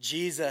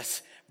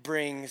 Jesus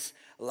brings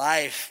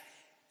life.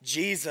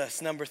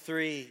 Jesus, number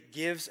 3,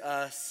 gives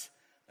us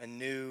a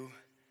new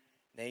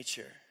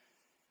nature.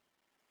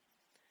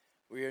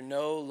 We are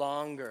no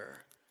longer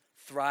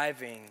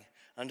thriving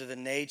under the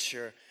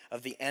nature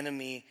of the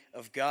enemy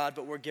of God,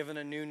 but we're given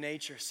a new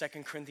nature.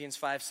 2 Corinthians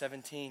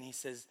 5:17, he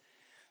says,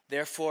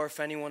 therefore, if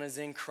anyone is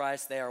in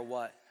Christ, they are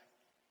what?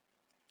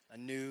 A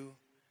new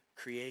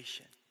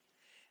creation.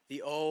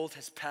 The old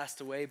has passed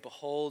away.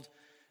 Behold,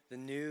 the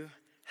new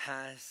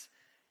has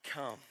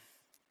come.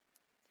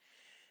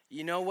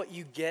 You know what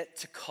you get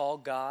to call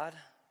God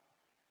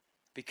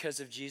because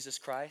of Jesus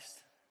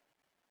Christ?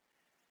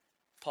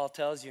 Paul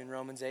tells you in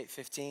Romans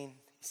 8:15,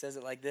 he says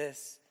it like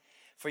this.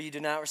 For you do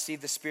not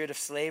receive the spirit of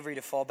slavery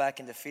to fall back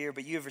into fear,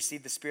 but you have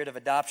received the spirit of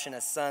adoption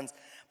as sons,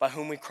 by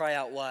whom we cry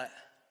out what?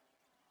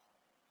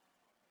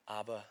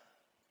 Abba,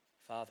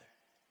 Father.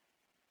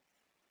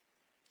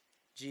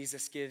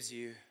 Jesus gives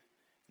you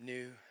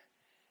new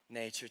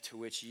nature to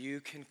which you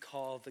can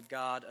call the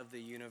God of the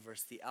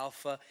universe, the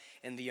Alpha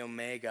and the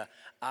Omega.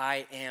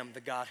 I am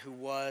the God who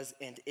was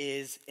and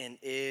is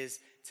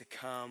to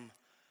come,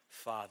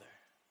 Father.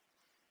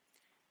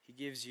 He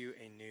gives you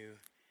a new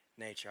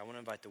nature. I want to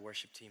invite the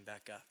worship team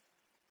back up.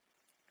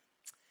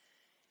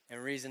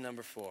 And reason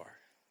number 4,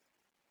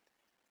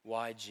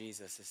 why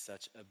Jesus is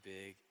such a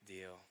big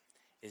deal,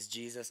 is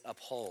Jesus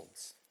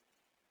upholds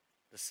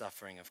the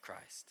suffering of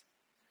Christ.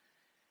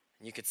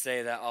 And you could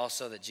say that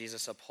also, that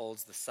Jesus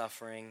upholds the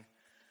suffering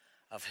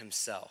of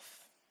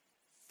himself.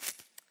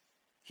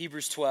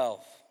 Hebrews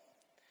 12,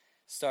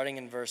 starting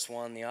in verse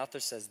 1, the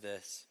author says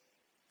this.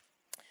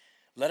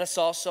 Let us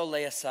also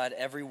lay aside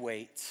every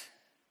weight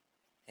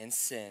and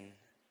sin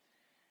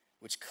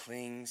which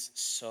clings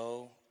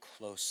so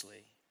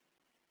closely,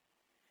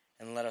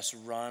 and let us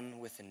run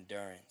with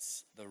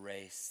endurance the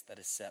race that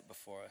is set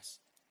before us,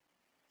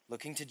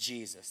 looking to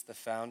Jesus, the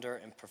founder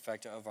and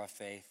perfecter of our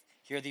faith.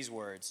 Hear these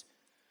words,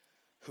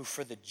 who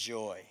for the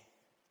joy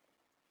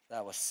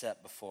that was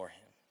set before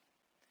him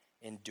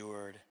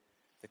endured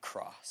the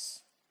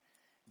cross,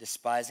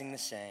 despising the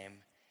shame,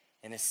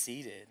 and is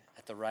seated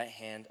at the right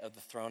hand of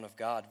the throne of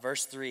God.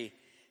 Verse 3,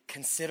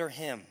 consider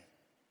him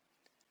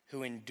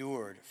who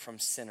endured from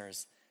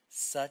sinners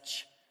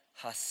such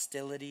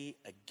hostility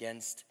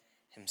against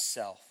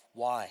himself.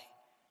 Why?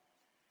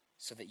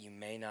 So that you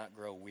may not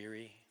grow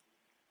weary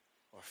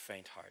or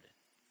faint-hearted.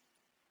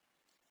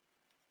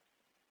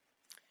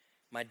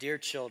 My dear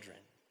children,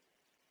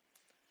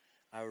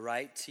 I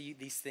write to you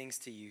these things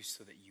to you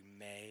so that you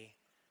may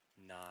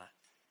not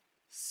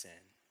sin.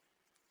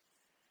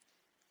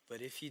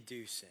 But if you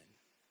do sin,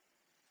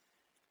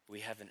 we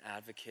have an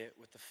advocate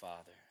with the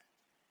Father,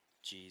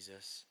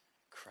 Jesus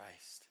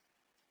Christ,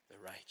 the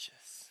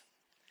righteous,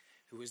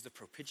 who is the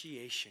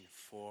propitiation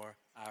for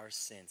our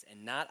sins,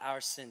 and not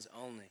our sins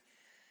only,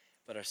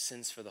 but our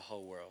sins for the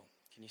whole world.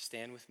 Can you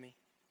stand with me?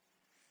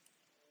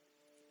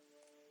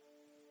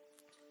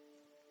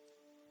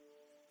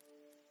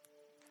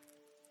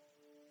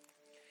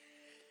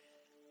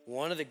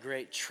 One of the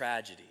great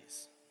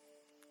tragedies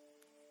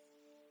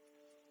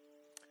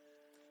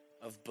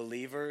of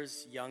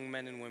believers, young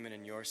men and women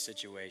in your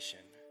situation,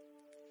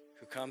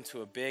 who come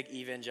to a big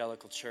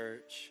evangelical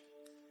church,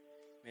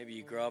 maybe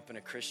you grow up in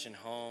a Christian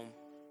home,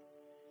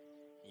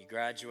 you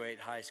graduate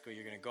high school,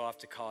 you're going to go off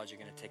to college, you're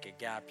going to take a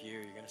gap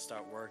year, you're going to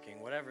start working,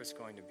 whatever it's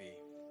going to be,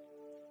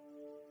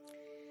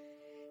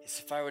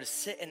 is if I were to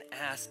sit and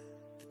ask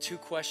the 2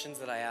 questions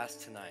that I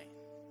asked tonight.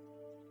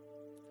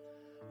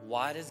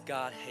 Why does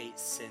God hate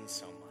sin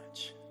so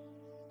much?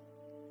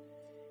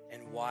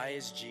 And why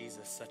is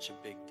Jesus such a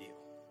big deal?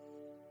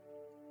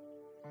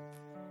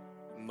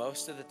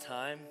 most of the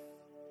time,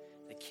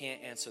 they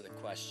can't answer the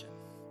question.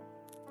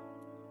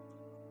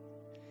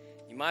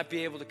 You might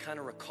be able to kind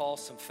of recall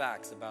some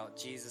facts about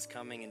Jesus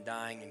coming and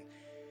dying and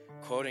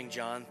quoting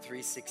John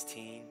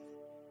 3:16.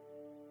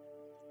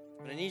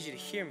 But I need you to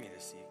hear me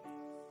this evening.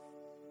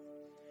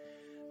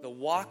 The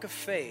walk of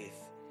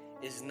faith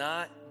is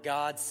not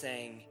God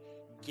saying,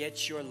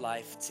 get your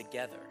life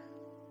together.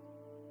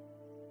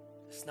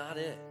 It's not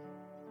it.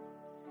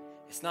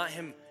 It's not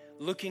him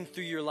looking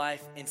through your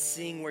life and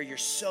seeing where you're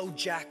so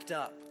jacked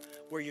up,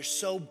 where you're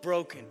so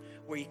broken,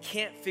 where you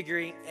can't figure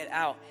it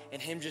out,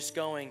 and him just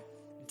going,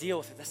 deal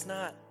with it. That's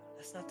not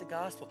the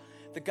gospel.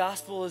 The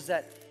gospel is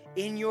that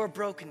in your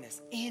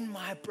brokenness, in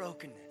my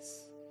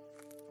brokenness,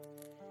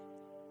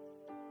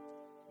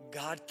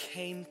 God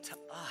came to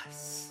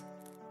us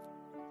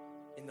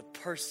in the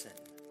person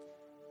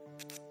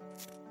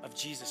of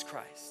Jesus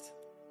Christ.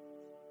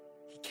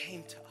 He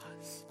came to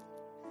us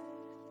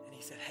and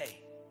he said, hey,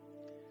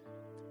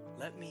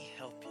 let me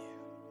help you.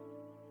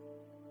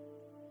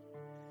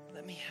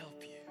 Let me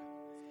help you.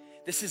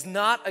 This is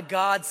not a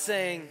God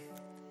saying,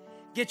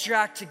 get your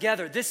act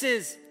together. This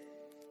is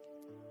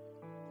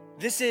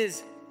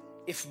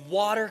if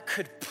water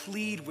could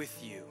plead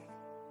with you.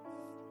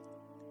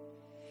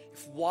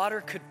 If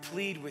water could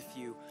plead with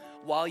you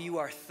while you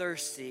are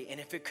thirsty, and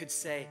if it could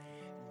say,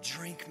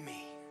 drink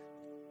me,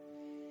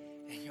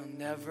 and you'll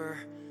never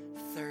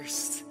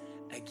thirst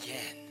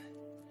again.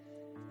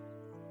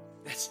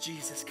 That's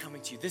Jesus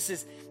coming to you. This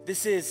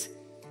is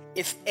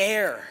if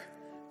air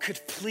could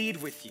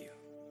plead with you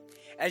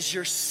as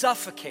you're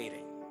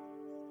suffocating,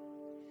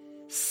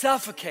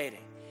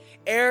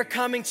 air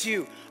coming to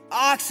you,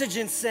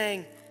 oxygen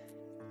saying,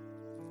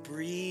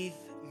 breathe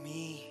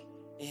me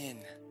in,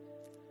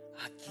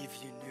 I'll give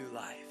you new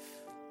life.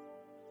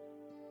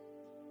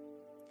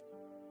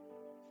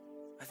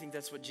 I think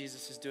that's what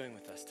Jesus is doing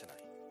with us tonight.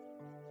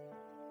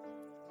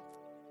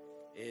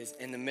 Is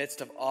in the midst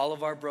of all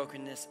of our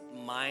brokenness,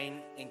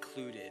 mine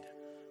included,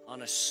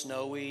 on a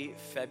snowy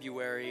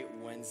February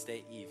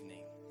Wednesday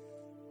evening,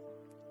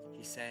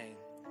 he's saying,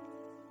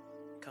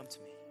 come to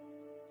me.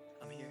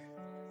 I'm here.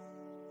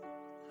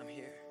 I'm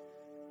here.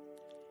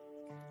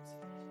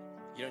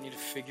 You don't need to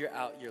figure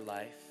out your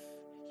life.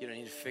 You don't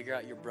need to figure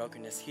out your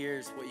brokenness.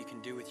 Here's what you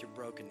can do with your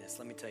brokenness.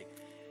 Let me tell you,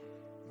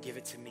 give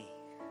it to me.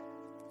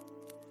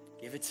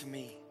 Give it to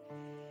me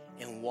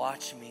and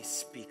watch me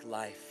speak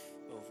life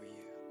over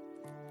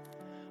you.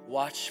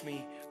 Watch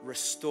me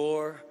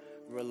restore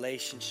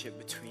relationship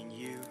between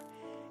you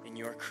and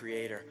your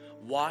Creator.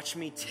 Watch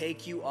me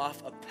take you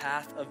off a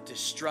path of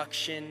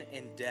destruction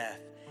and death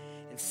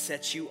and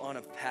set you on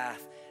a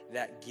path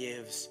that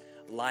gives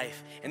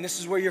life. And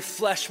this is where your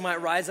flesh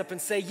might rise up and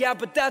say, yeah,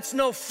 but that's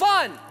no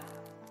fun.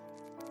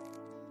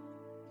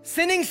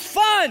 Sinning's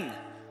fun.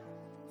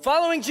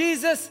 Following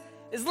Jesus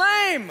is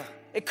lame.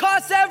 It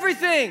costs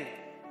everything.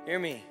 Hear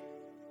me.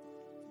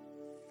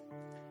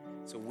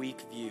 It's a weak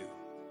view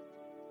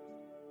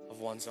of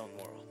one's own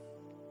world.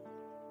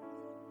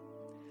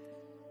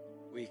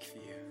 Weak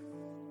view.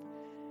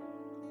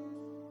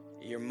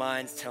 Your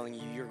mind's telling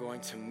you you're going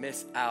to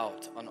miss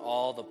out on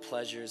all the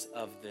pleasures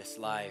of this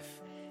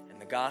life. And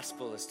the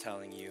gospel is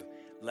telling you,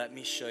 let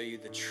me show you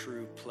the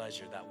true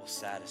pleasure that will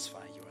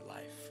satisfy your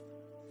life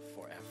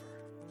forever.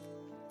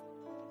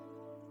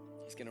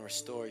 He's going to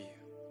restore you.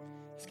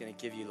 He's going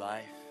to give you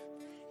life.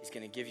 He's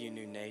going to give you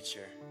new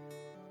nature.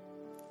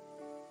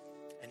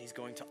 And he's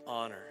going to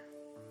honor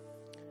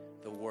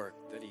the work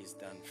that he's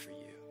done for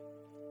you.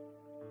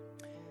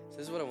 So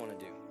this is what I want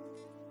to do.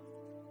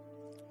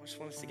 I just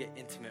want us to get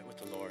intimate with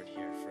the Lord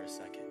here for a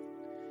second.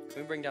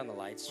 Can we bring down the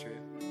lights, Drew?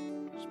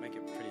 Just make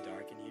it pretty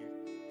dark in here.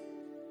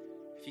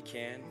 If you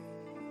can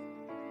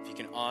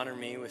honor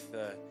me with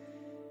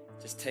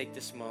just take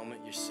this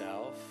moment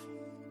yourself.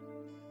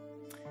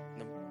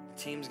 And the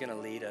team's going to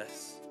lead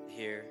us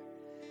here.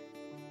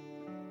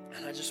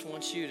 And I just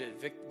want you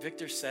to,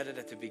 Victor said it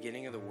at the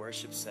beginning of the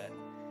worship set.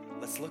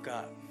 Let's look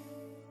up.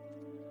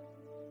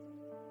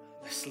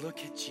 Let's look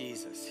at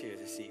Jesus here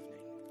this evening.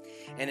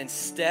 And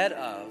instead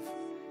of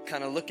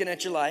kind of looking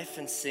at your life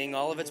and seeing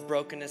all of its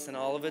brokenness and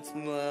all of its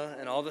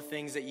and all the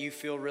things that you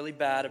feel really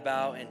bad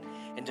about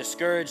and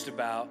discouraged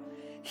about,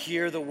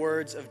 hear the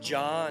words of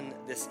John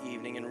this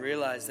evening and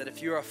realize that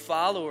if you're a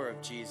follower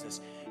of Jesus,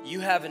 you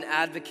have an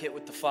advocate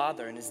with the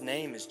Father, and his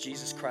name is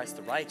Jesus Christ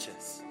the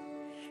righteous.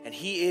 And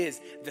he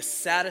is the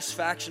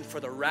satisfaction for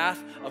the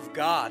wrath of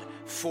God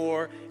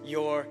for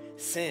your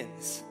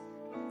sins.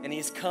 And he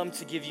has come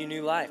to give you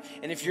new life.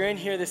 And if you're in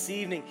here this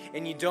evening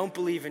and you don't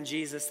believe in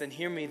Jesus, then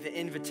hear me. The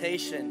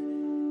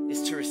invitation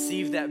is to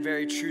receive that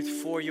very truth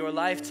for your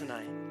life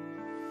tonight.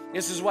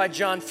 This is why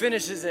John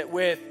finishes it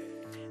with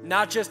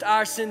not just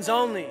our sins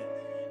only,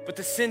 but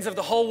the sins of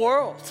the whole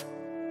world.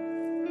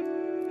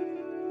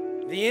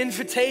 The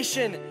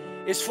invitation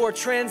is for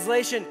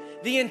translation,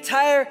 the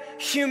entire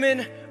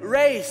human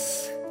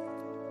race,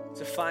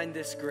 to find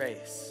this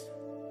grace,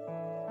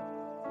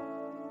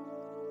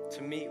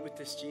 to meet with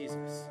this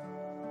Jesus.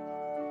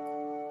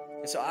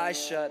 And so eyes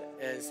shut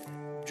as,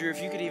 Drew,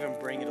 if you could even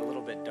bring it a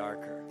little bit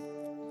darker.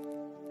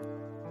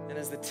 And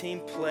as the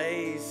team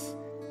plays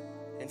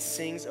and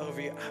sings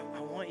over you,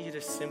 I want you to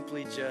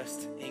simply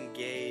just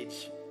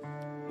engage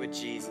with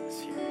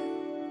Jesus here.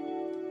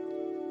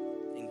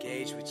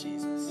 Engage with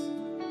Jesus.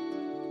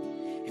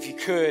 If you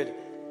could,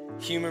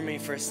 humor me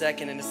for a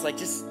second, and it's like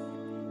just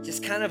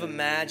kind of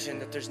imagine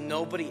that there's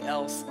nobody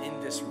else in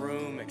this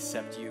room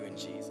except you and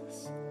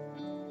Jesus.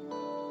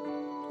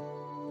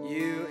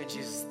 You and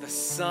Jesus, the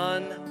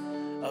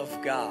Son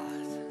of God.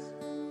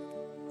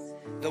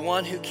 The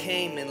one who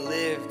came and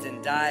lived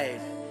and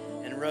died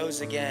and rose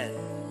again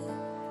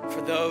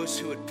for those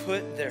who would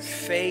put their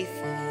faith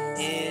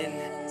in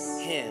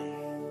him.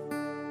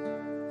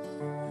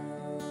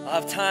 I'll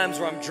have times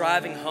where I'm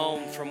driving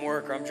home from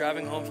work or I'm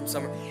driving home from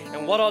somewhere,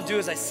 and what I'll do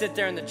is I sit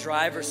there in the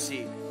driver's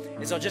seat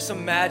is I'll just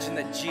imagine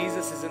that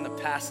Jesus is in the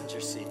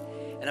passenger seat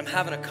and I'm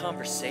having a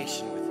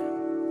conversation with him.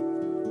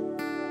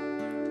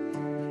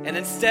 And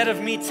instead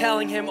of me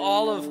telling him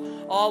all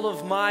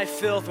of my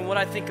filth and what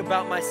I think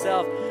about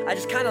myself, I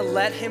just kind of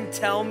let him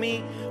tell me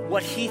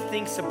what he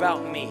thinks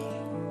about me.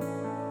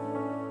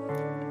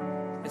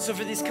 And so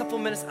for these couple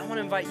minutes, I want to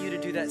invite you to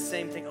do that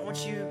same thing. I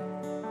want you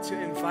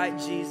to invite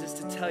Jesus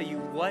to tell you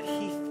what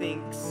he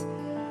thinks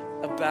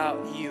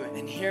about you.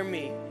 And hear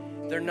me,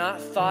 they're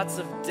not thoughts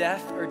of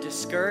death or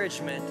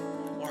discouragement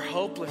or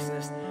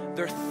hopelessness.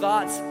 They're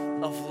thoughts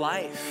of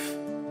life.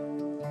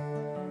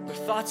 They're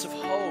thoughts of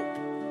hope.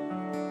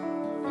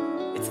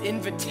 It's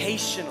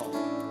invitational.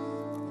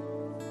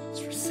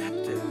 It's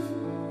receptive.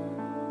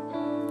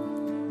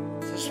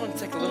 So I just want to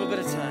take a little bit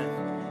of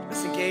time.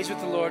 Let's engage with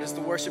the Lord as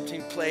the worship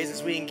team plays.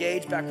 As we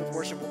engage back with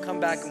worship, we'll come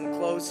back and we'll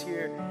close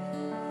here.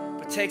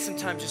 But take some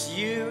time, just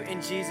you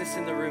and Jesus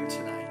in the room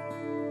tonight.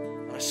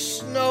 On a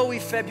snowy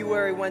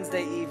February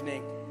Wednesday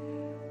evening.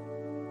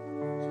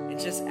 And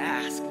just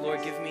ask,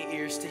 Lord, give me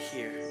ears to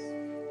hear.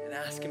 And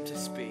ask him to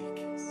speak.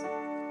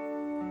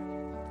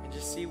 And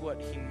just see what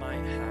he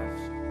might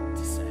have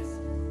to say.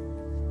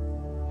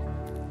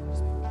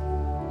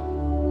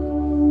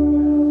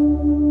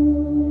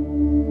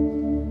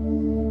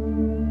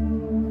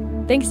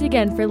 Thanks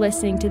again for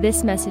listening to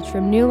this message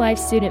from New Life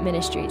Student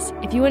Ministries.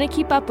 If you want to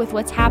keep up with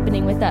what's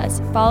happening with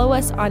us, follow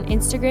us on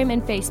Instagram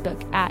and Facebook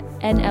at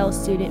NL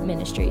Student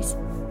Ministries.